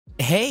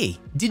Hey,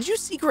 did you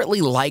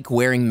secretly like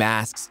wearing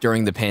masks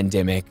during the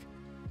pandemic?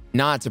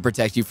 Not to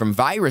protect you from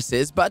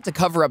viruses, but to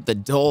cover up the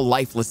dull,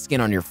 lifeless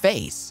skin on your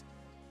face.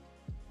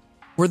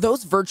 Were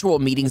those virtual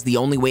meetings the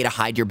only way to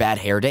hide your bad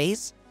hair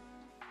days?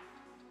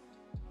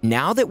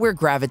 Now that we're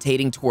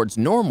gravitating towards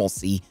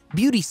normalcy,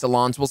 beauty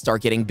salons will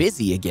start getting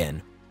busy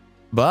again.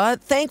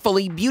 But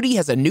thankfully, beauty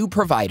has a new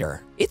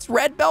provider. It's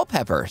red bell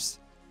peppers.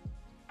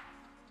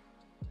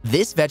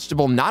 This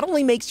vegetable not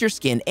only makes your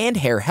skin and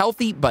hair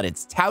healthy, but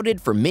it's touted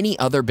for many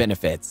other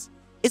benefits.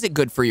 Is it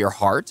good for your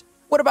heart?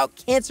 What about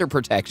cancer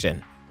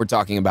protection? We're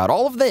talking about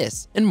all of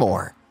this and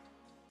more.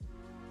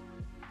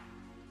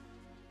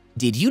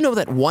 Did you know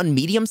that one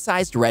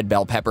medium-sized red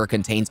bell pepper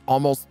contains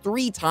almost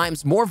 3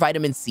 times more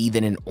vitamin C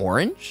than an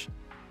orange?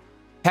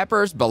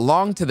 Peppers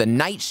belong to the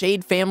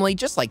nightshade family,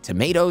 just like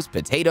tomatoes,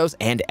 potatoes,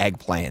 and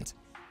eggplant.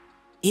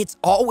 It's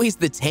always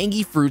the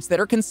tangy fruits that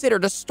are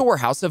considered a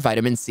storehouse of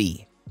vitamin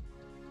C.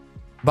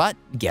 But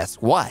guess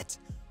what?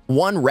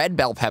 One red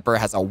bell pepper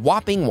has a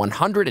whopping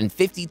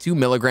 152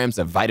 milligrams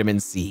of vitamin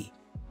C.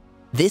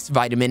 This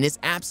vitamin is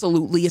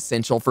absolutely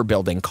essential for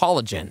building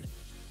collagen.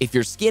 If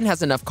your skin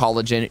has enough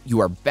collagen,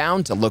 you are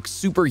bound to look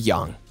super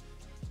young.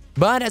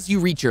 But as you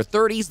reach your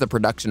 30s, the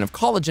production of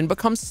collagen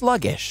becomes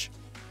sluggish.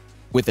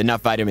 With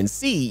enough vitamin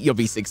C, you'll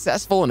be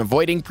successful in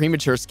avoiding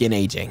premature skin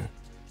aging.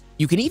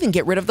 You can even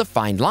get rid of the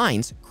fine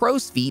lines,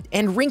 crow's feet,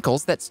 and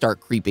wrinkles that start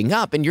creeping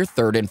up in your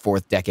 3rd and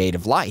 4th decade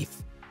of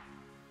life.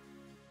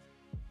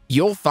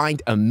 You'll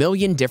find a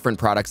million different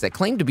products that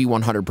claim to be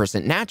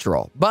 100%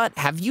 natural, but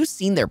have you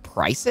seen their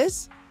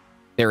prices?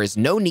 There is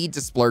no need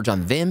to splurge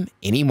on them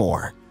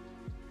anymore.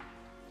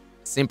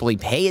 Simply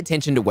pay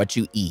attention to what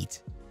you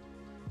eat.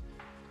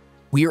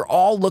 We are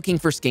all looking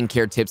for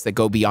skincare tips that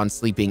go beyond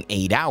sleeping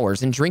 8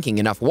 hours and drinking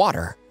enough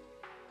water.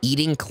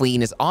 Eating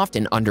clean is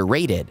often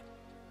underrated.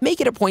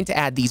 Make it a point to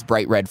add these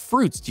bright red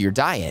fruits to your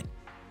diet.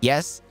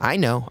 Yes, I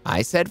know,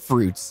 I said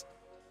fruits.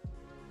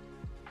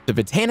 The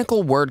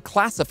botanical word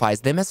classifies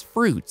them as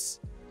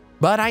fruits,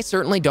 but I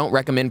certainly don't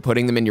recommend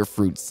putting them in your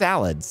fruit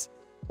salads.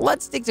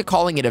 Let's stick to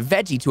calling it a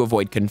veggie to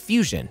avoid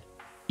confusion.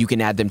 You can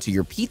add them to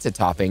your pizza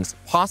toppings,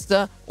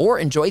 pasta, or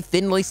enjoy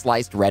thinly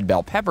sliced red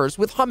bell peppers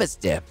with hummus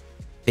dip.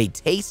 They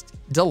taste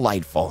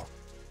delightful.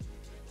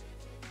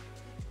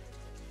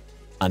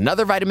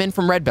 Another vitamin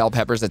from red bell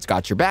peppers that's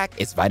got your back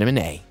is vitamin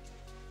A.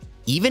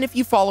 Even if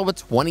you follow a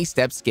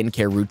 20-step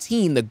skincare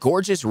routine, the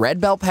gorgeous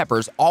red bell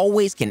peppers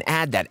always can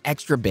add that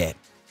extra bit.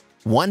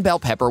 One bell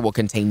pepper will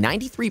contain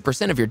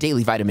 93% of your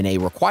daily vitamin A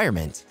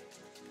requirement.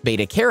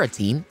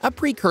 Beta-carotene, a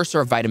precursor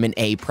of vitamin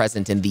A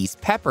present in these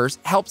peppers,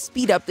 helps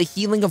speed up the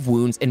healing of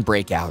wounds and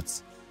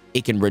breakouts.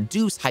 It can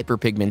reduce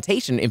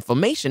hyperpigmentation and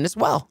inflammation as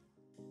well.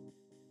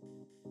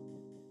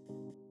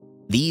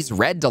 These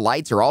red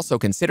delights are also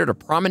considered a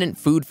prominent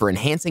food for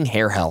enhancing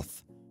hair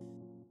health.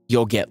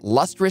 You'll get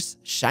lustrous,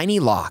 shiny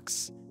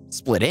locks.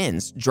 Split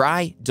ends,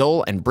 dry,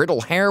 dull, and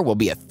brittle hair will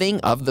be a thing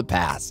of the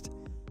past.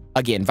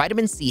 Again,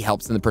 vitamin C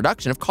helps in the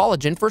production of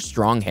collagen for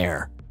strong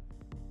hair.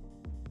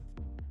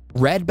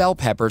 Red bell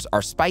peppers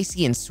are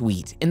spicy and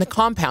sweet, and the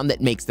compound that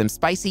makes them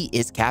spicy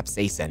is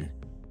capsaicin.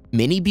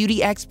 Many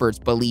beauty experts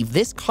believe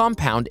this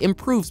compound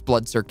improves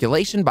blood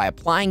circulation by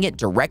applying it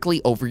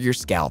directly over your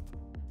scalp.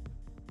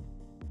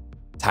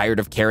 Tired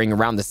of carrying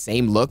around the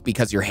same look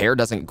because your hair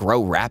doesn't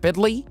grow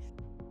rapidly?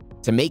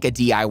 To make a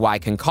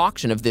DIY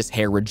concoction of this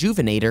hair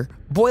rejuvenator,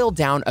 boil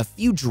down a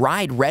few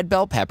dried red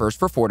bell peppers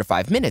for 4 to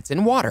 5 minutes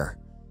in water.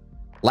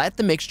 Let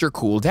the mixture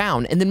cool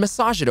down and then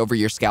massage it over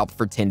your scalp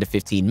for 10 to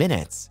 15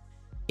 minutes.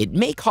 It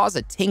may cause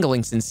a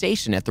tingling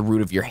sensation at the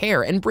root of your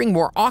hair and bring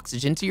more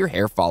oxygen to your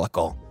hair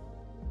follicle.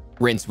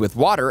 Rinse with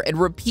water and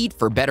repeat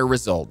for better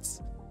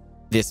results.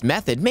 This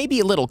method may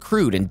be a little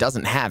crude and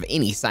doesn't have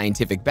any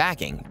scientific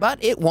backing,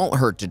 but it won't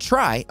hurt to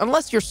try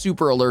unless you're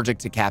super allergic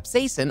to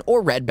capsaicin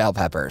or red bell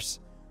peppers.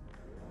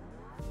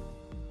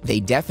 They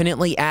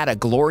definitely add a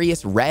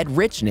glorious red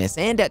richness,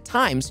 and at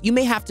times you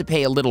may have to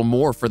pay a little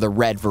more for the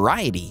red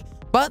variety,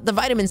 but the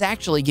vitamins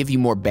actually give you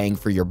more bang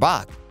for your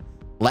buck.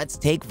 Let's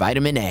take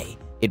vitamin A.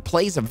 It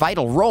plays a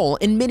vital role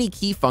in many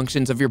key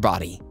functions of your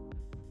body.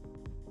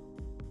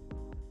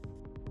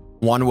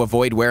 Want to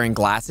avoid wearing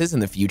glasses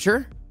in the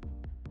future?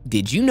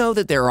 Did you know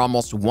that there are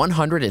almost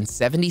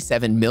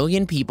 177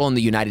 million people in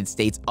the United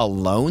States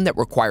alone that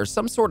require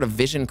some sort of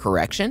vision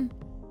correction?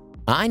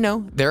 I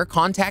know there are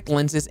contact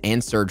lenses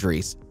and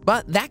surgeries,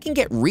 but that can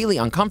get really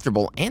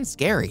uncomfortable and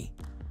scary.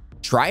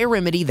 Try a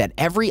remedy that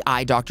every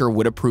eye doctor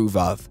would approve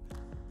of.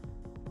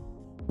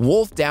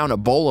 Wolf down a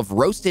bowl of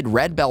roasted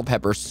red bell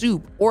pepper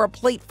soup or a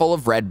plate full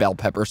of red bell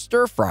pepper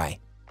stir fry.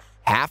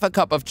 Half a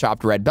cup of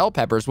chopped red bell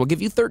peppers will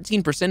give you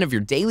 13% of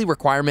your daily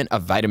requirement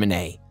of vitamin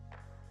A.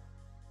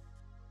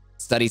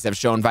 Studies have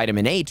shown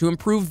vitamin A to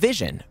improve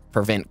vision,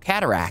 prevent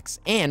cataracts,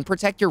 and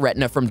protect your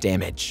retina from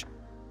damage.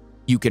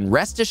 You can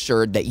rest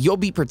assured that you'll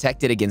be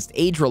protected against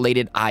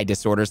age-related eye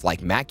disorders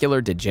like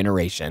macular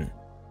degeneration.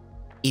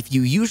 If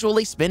you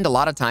usually spend a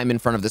lot of time in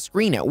front of the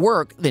screen at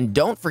work, then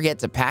don't forget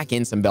to pack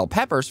in some bell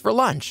peppers for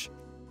lunch.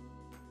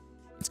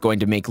 It's going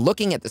to make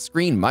looking at the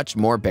screen much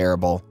more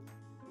bearable.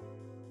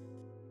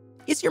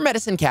 Is your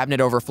medicine cabinet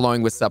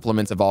overflowing with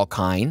supplements of all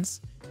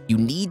kinds? You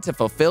need to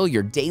fulfill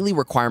your daily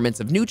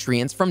requirements of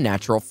nutrients from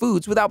natural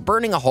foods without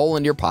burning a hole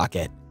in your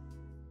pocket.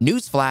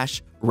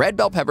 Newsflash, red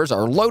bell peppers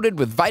are loaded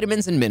with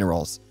vitamins and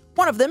minerals.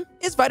 One of them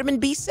is vitamin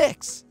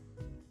B6.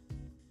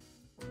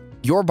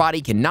 Your body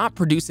cannot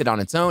produce it on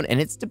its own, and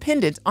it's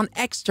dependent on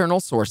external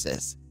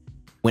sources.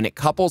 When it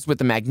couples with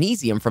the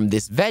magnesium from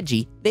this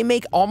veggie, they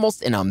make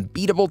almost an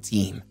unbeatable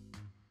team.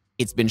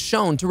 It's been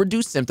shown to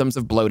reduce symptoms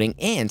of bloating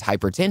and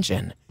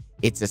hypertension.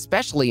 It's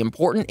especially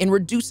important in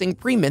reducing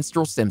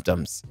premenstrual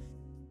symptoms.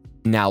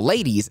 Now,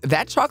 ladies,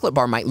 that chocolate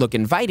bar might look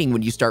inviting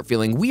when you start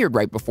feeling weird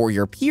right before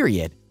your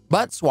period,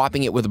 but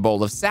swapping it with a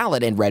bowl of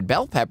salad and red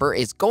bell pepper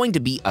is going to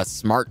be a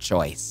smart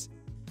choice.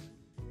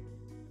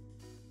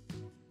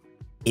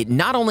 It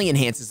not only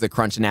enhances the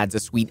crunch and adds a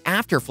sweet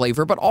after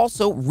flavor, but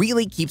also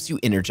really keeps you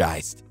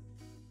energized.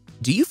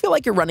 Do you feel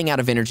like you're running out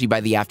of energy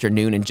by the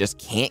afternoon and just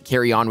can't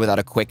carry on without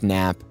a quick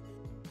nap?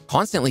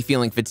 Constantly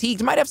feeling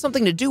fatigued might have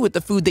something to do with the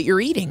food that you're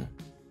eating.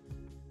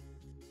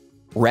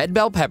 Red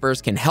bell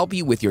peppers can help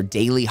you with your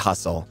daily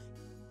hustle.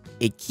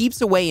 It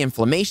keeps away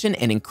inflammation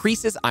and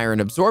increases iron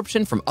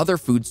absorption from other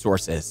food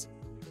sources.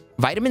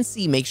 Vitamin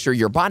C makes sure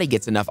your body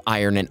gets enough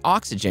iron and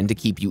oxygen to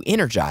keep you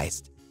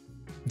energized.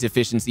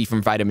 Deficiency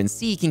from vitamin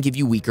C can give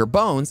you weaker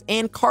bones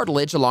and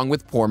cartilage along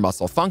with poor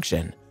muscle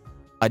function.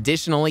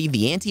 Additionally,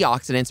 the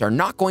antioxidants are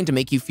not going to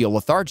make you feel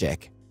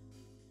lethargic.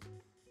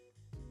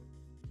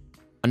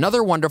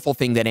 Another wonderful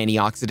thing that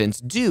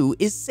antioxidants do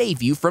is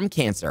save you from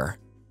cancer.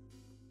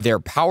 They're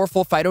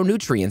powerful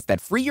phytonutrients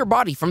that free your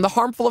body from the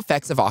harmful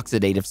effects of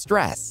oxidative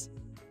stress.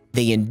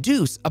 They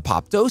induce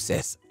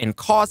apoptosis and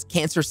cause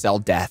cancer cell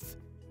death.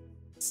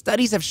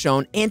 Studies have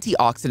shown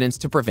antioxidants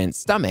to prevent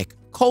stomach,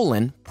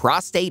 colon,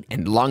 prostate,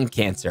 and lung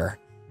cancer.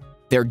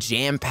 They're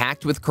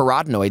jam-packed with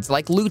carotenoids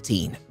like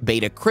lutein,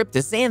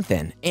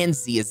 beta-cryptoxanthin, and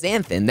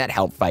zeaxanthin that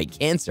help fight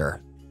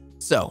cancer.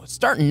 So,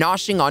 start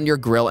noshing on your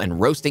grill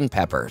and roasting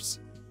peppers.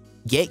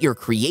 Get your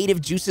creative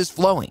juices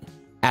flowing.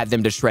 Add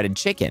them to shredded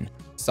chicken.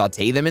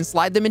 Sauté them and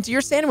slide them into your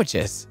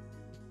sandwiches.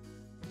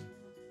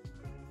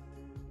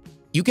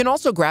 You can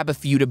also grab a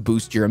few to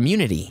boost your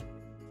immunity.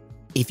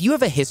 If you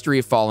have a history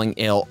of falling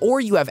ill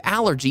or you have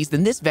allergies,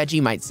 then this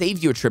veggie might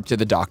save you a trip to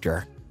the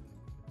doctor.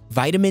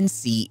 Vitamin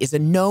C is a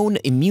known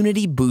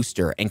immunity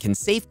booster and can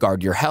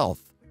safeguard your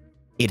health.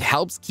 It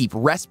helps keep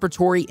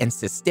respiratory and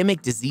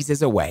systemic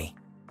diseases away.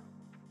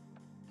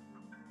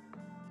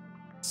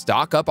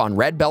 Stock up on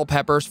red bell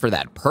peppers for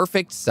that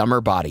perfect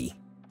summer body.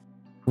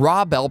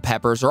 Raw bell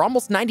peppers are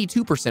almost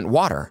 92%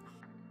 water.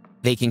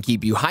 They can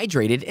keep you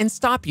hydrated and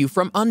stop you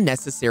from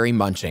unnecessary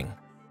munching.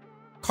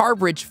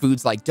 Carb-rich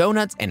foods like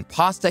donuts and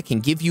pasta can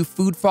give you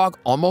food fog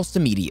almost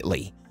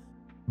immediately.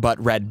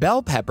 But red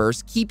bell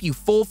peppers keep you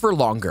full for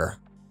longer.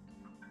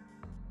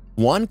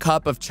 1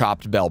 cup of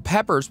chopped bell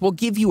peppers will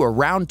give you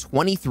around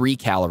 23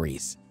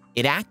 calories.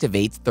 It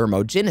activates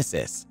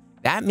thermogenesis.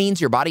 That means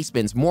your body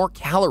spends more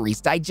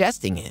calories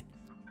digesting it.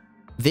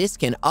 This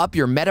can up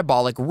your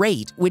metabolic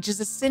rate, which is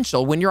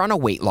essential when you're on a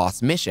weight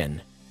loss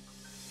mission.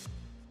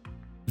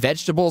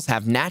 Vegetables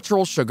have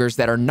natural sugars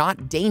that are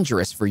not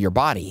dangerous for your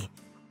body.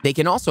 They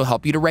can also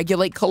help you to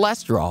regulate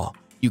cholesterol.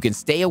 You can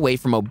stay away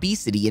from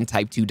obesity and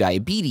type 2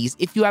 diabetes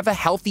if you have a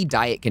healthy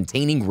diet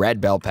containing red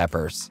bell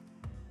peppers.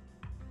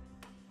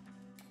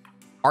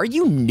 Are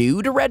you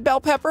new to red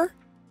bell pepper?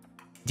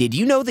 Did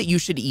you know that you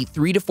should eat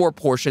 3 to 4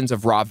 portions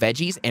of raw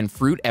veggies and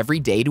fruit every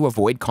day to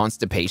avoid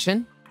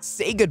constipation?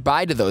 Say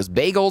goodbye to those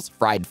bagels,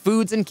 fried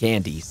foods, and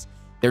candies.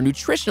 They're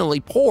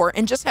nutritionally poor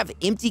and just have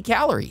empty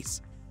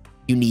calories.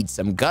 You need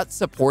some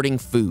gut-supporting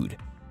food.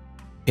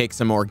 Pick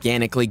some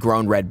organically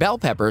grown red bell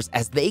peppers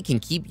as they can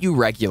keep you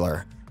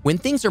regular. When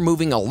things are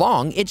moving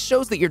along, it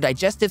shows that your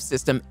digestive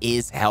system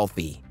is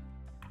healthy.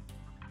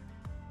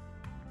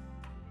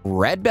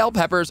 Red bell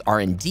peppers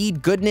are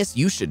indeed goodness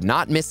you should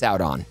not miss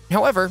out on.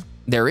 However,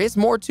 there is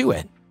more to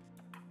it.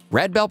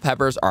 Red bell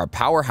peppers are a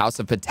powerhouse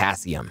of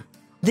potassium.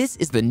 This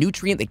is the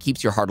nutrient that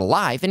keeps your heart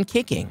alive and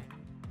kicking.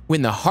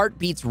 When the heart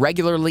beats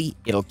regularly,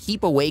 it'll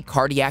keep away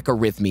cardiac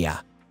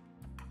arrhythmia.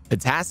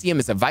 Potassium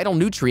is a vital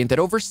nutrient that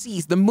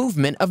oversees the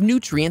movement of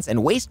nutrients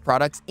and waste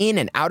products in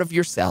and out of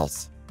your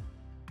cells.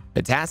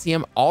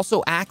 Potassium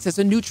also acts as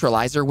a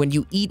neutralizer when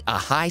you eat a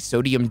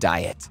high-sodium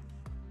diet.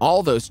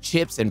 All those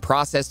chips and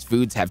processed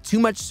foods have too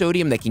much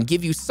sodium that can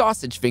give you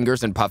sausage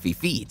fingers and puffy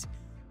feet.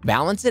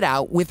 Balance it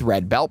out with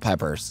red bell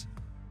peppers.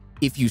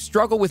 If you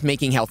struggle with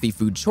making healthy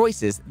food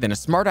choices, then a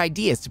smart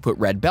idea is to put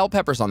red bell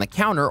peppers on the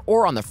counter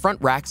or on the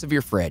front racks of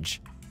your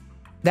fridge.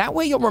 That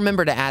way you'll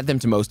remember to add them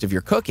to most of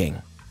your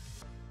cooking.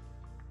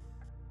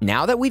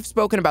 Now that we've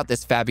spoken about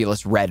this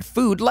fabulous red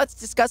food, let's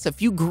discuss a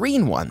few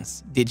green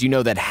ones. Did you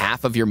know that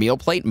half of your meal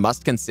plate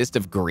must consist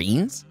of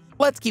greens?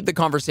 Let's keep the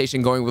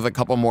conversation going with a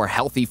couple more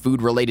healthy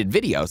food-related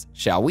videos,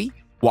 shall we?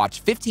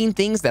 Watch 15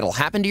 things that'll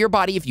happen to your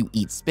body if you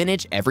eat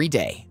spinach every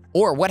day.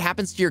 Or what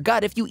happens to your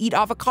gut if you eat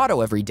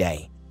avocado every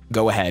day.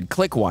 Go ahead,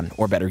 click one,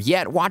 or better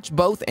yet, watch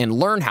both and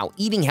learn how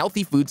eating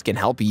healthy foods can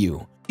help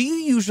you. Do you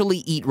usually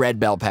eat red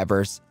bell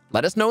peppers?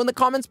 Let us know in the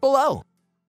comments below.